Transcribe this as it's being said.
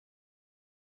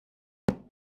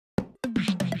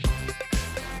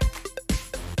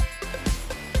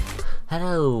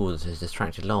Hello, this is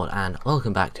Distracted Lord, and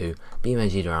welcome back to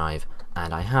BeamNG Drive,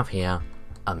 and I have here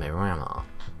a Miramar.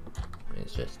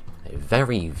 It's just a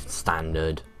very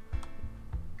standard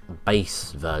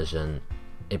base version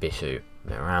Ibishu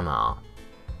Miramar.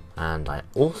 And I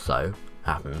also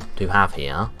happen to have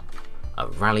here a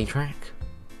rally track,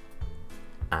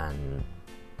 and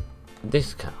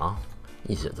this car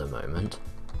is at the moment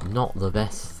not the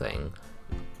best thing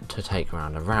to take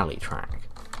around a rally track.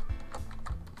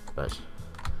 But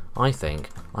I think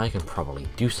I can probably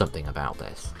do something about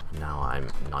this. Now I'm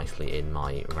nicely in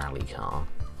my rally car.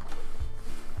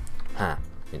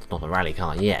 It's not a rally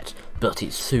car yet, but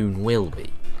it soon will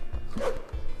be.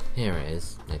 Here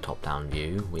is a top-down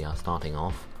view. We are starting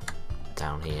off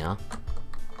down here,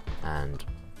 and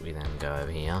we then go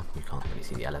over here. You can't really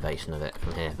see the elevation of it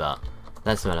from here, but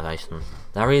there's some elevation.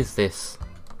 There is this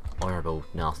horrible,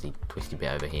 nasty, twisty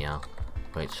bit over here,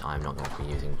 which I'm not going to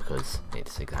be using because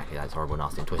it's exactly that, it's horrible,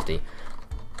 nasty and twisty.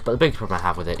 But the biggest problem I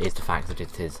have with it is the fact that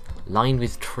it is lined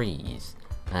with trees,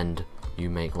 and you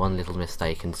make one little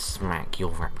mistake and smack,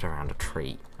 you're wrapped around a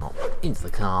tree. Not into the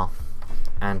car,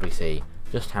 and we see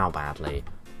just how badly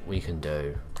we can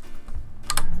do.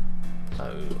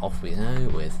 So off we go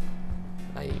with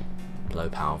a low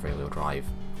power rear wheel drive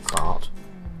start,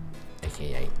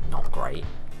 aka not great.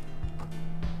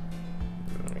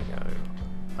 There we go.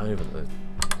 Over the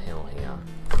hill here,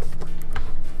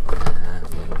 and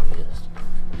then we just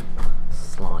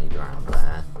slide around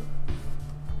there,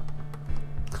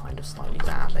 kind of slightly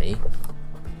badly,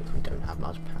 because we don't have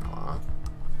much power.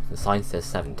 The sign says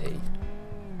 70,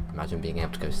 imagine being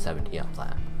able to go 70 up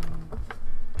there.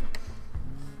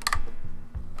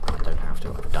 I don't have to,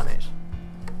 I've done it.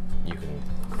 You can,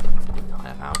 in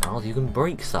higher power cars, you can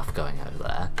break stuff going over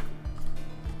there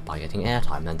by getting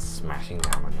airtime and then smashing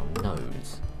down on your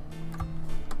nose.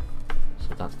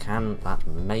 So that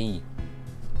may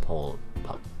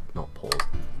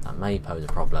that may pose a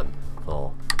problem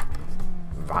for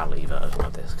rally version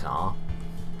of this car.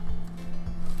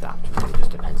 That really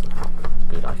just depends on how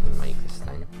good I can make this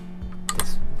thing.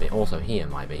 This bit also here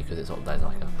might be, because it's sort of, there's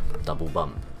like a double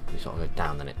bump. You sort of go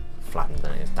down, then it flattens,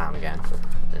 then it's down again.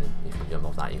 And if you jump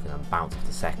off that, you can then bounce off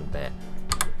the second bit,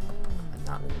 and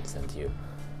that then sends you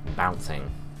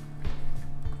bouncing.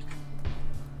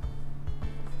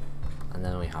 And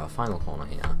then we have a final corner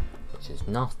here, which is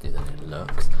nastier than it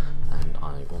looks, and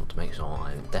I want to make sure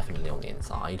I'm definitely on the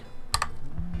inside.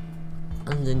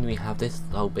 And then we have this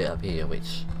whole bit up here,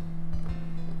 which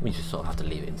we just sort of have to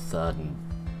leave it in third and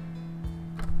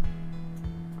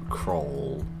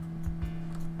crawl.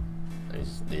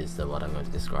 Is the word I'm going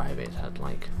to describe it at,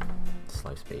 like,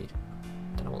 slow speed.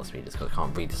 Don't know what the speed is because I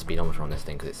can't read the speedometer on this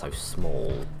thing because it's so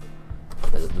small.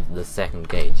 The second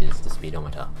gauge is the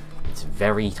speedometer. It's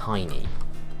very tiny.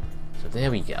 So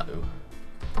there we go.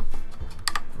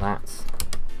 That's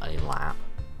a lap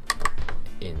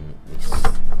in the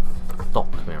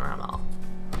stock Miramar.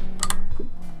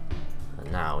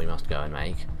 And now we must go and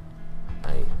make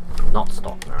a not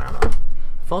stock Miramar.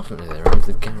 Fortunately they removed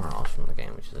the garage from the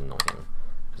game, which is annoying.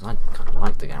 Because I kind of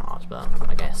like the garage, but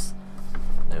I guess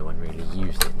no one really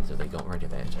used it until they got rid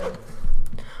of it.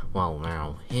 Well,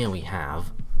 now here we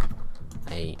have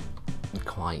a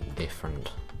quite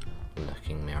different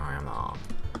looking Miramar.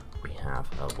 We have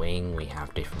a wing, we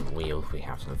have different wheels, we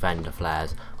have some fender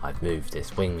flares. I've moved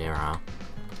this wing mirror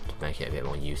to make it a bit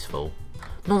more useful.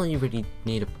 Not that you really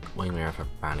need a wing mirror for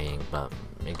rallying, but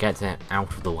it gets it out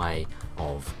of the way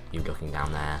of you looking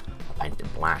down there. I painted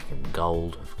it black and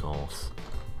gold, of course,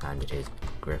 and it is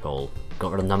gripple.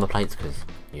 Got rid of number plates because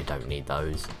you don't need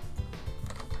those,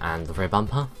 and the rear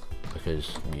bumper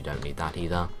because you don't need that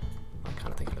either. I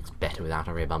kind of think it looks better without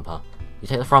a rear bumper. You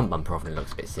take the front bumper off and it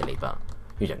looks a bit silly, but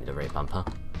you don't need a rear bumper.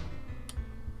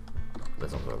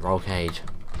 There's also a roll cage,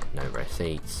 no rear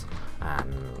seats,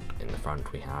 and in the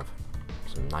front we have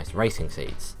some nice racing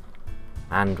seats,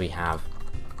 and we have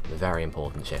the very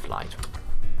important shift light.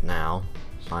 Now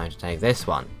it's time to take this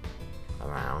one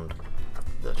around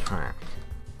the track.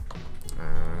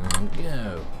 And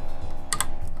go.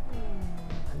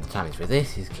 And the challenge with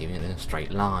this is keeping it in a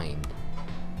straight line,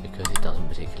 because it doesn't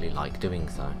particularly like doing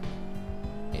so.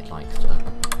 It likes to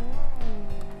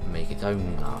make its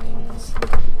own lines,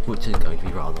 which is going to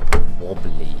be rather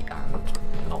wobbly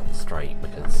and not straight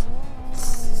because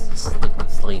it's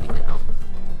sliding out.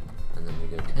 And then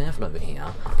we go careful over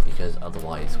here, because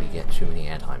otherwise we get too many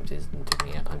air times, and too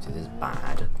many air times is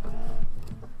bad.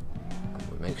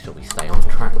 We make sure we stay on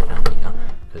track down here,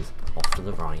 because off to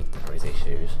the right there is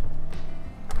issues.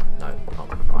 No,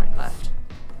 not right, left.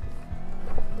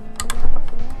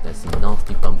 there's some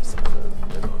nasty bumps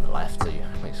on the left, so you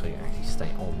have to make sure you actually stay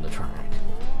on the track.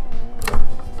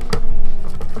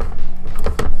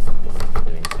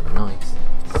 Doing some nice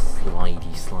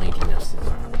slidiness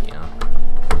around here.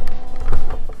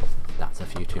 That's a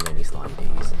few too many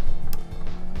slidies.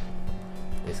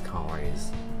 This car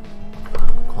is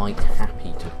quite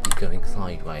happy to be going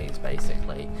sideways,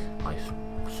 basically. I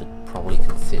should probably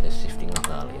consider shifting up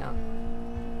earlier.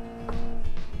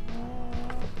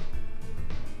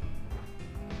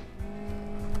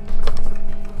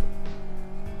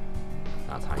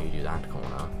 That's how you do that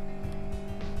corner.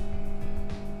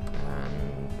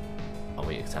 And are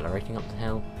we accelerating up the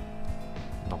hill?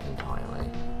 Not entirely.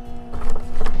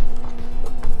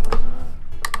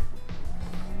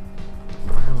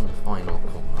 Round the final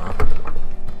corner.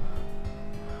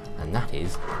 And that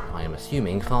is, I am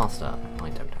assuming, faster. I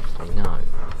don't actually know.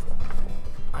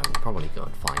 I will probably go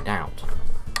and find out.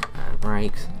 And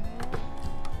brakes.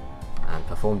 And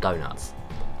perform donuts.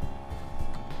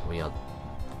 We are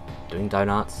doing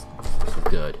donuts. This is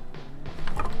good.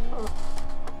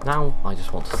 Now I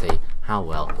just want to see how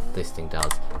well this thing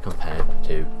does compared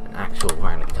to an actual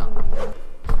rally car.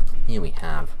 Here we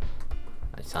have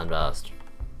a Sunburst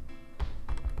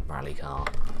rally car.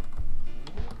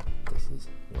 This is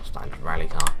your standard rally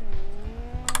car.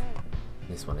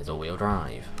 This one is all-wheel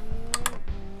drive.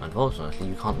 Unfortunately,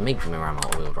 you can't make the Miramar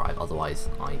all-wheel drive, otherwise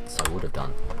I so would have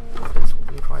done. Because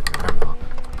all-wheel drive Miramar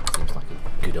seems like a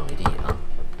good idea.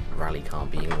 Rally car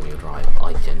being all-wheel drive,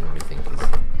 I generally think is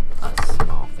a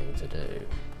smart thing to do.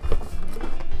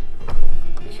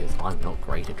 Because I'm not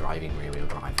great at driving rear-wheel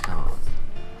drive cars.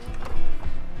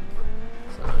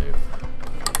 So,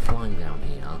 flying down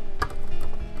here.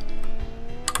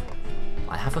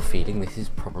 I have a feeling this is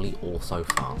probably also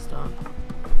faster.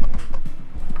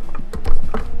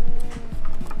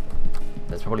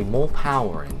 There's probably more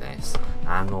power in this,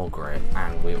 and more grip,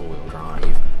 and wheel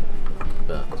drive,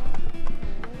 but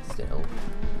still.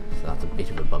 So that's a bit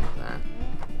of a bump there.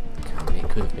 It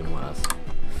could have been worse.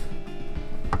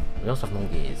 We also have more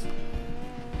gears. We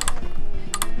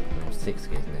have 6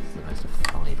 gears in this, as opposed to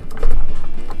 5 in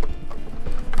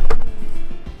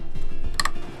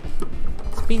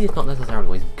the Speed is not necessarily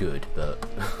always good, but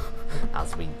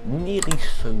as we nearly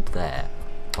showed there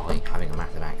by having a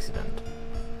massive accident,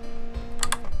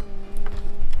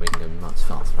 we can go much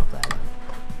faster up there.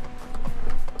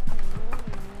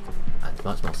 And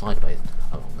much more sideways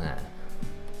along there.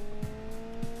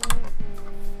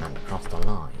 And across the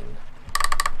line.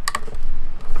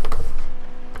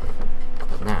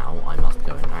 But now I must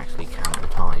go and actually count the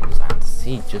times and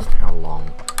see just how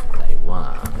long they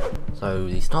were. So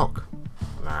the stock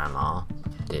Miramar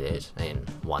did it in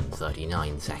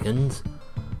 1:39 seconds.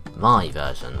 My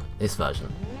version, this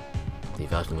version, the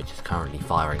version which is currently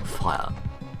firing fire,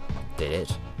 did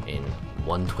it in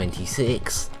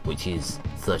 1:26, which is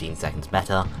 13 seconds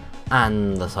better,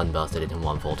 and the Sunburst did it in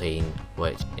 1:14,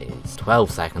 which is 12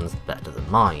 seconds better than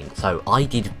mine. So I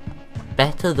did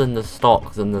better than the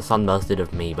stock than the Sunburst did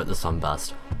of me, but the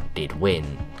Sunburst did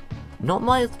win. Not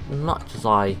by as much as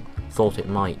I thought it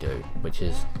might do, which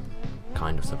is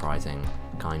kind of surprising,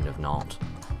 kind of not.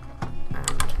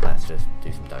 And let's just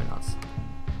do some donuts.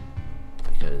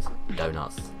 Because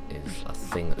donuts is a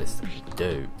thing that this can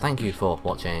do. Thank you for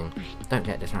watching. Don't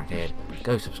get distracted.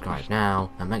 Go subscribe now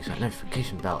and make sure that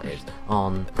notification bell is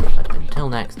on. And until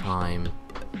next time,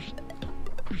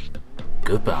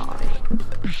 goodbye.